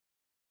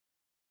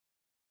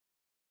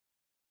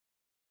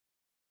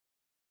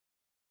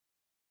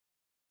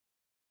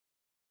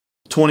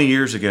20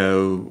 years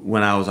ago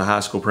when I was a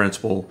high school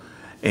principal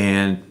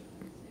and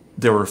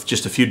there were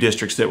just a few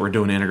districts that were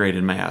doing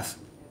integrated math.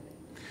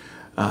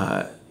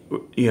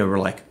 We're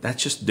like,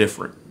 that's just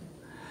different.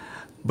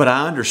 But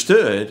I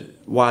understood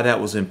why that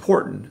was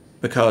important,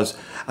 because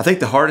I think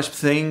the hardest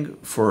thing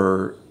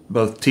for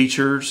both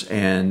teachers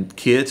and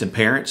kids and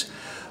parents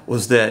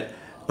was that,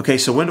 okay,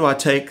 so when do I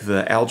take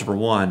the Algebra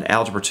 1,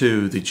 Algebra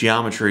 2, the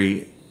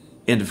geometry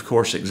end of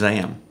course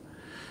exam?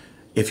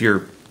 If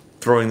you're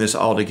throwing this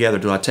all together,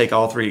 do I take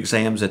all 3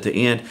 exams at the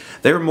end?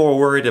 They were more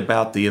worried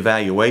about the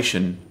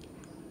evaluation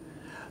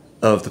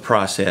of the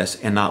process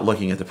and not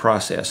looking at the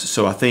process.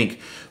 So I think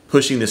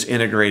pushing this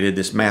integrated,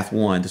 this Math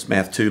 1, this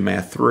Math 2,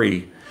 Math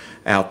 3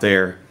 out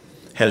there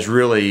has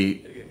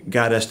really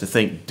got us to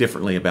think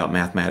differently about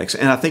mathematics.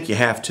 And I think you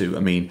have to. I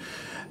mean,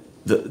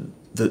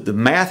 the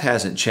math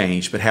hasn't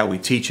changed, but how we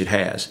teach it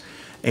has.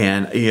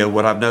 And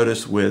what I've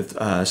noticed with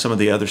some of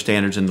the other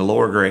standards in the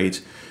lower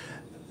grades,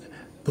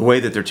 the way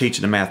that they're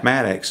teaching the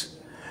mathematics,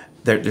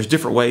 there's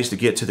different ways to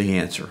get to the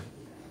answer.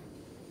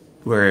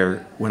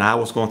 Where when I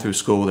was going through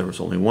school, there was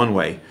only one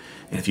way.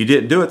 And if you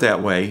didn't do it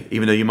that way,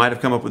 even though you might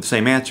have come up with the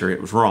same answer,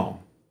 it was wrong.